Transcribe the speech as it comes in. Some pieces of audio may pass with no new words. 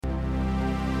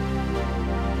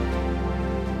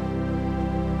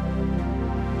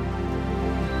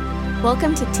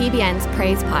Welcome to TBN's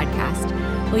Praise Podcast,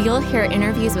 where you'll hear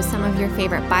interviews with some of your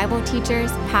favorite Bible teachers,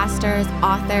 pastors,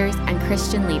 authors, and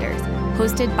Christian leaders,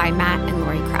 hosted by Matt and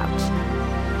Lori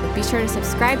Crouch. Be sure to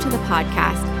subscribe to the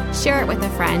podcast, share it with a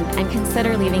friend, and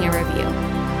consider leaving a review.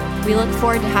 We look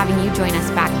forward to having you join us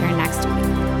back here next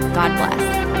week. God bless.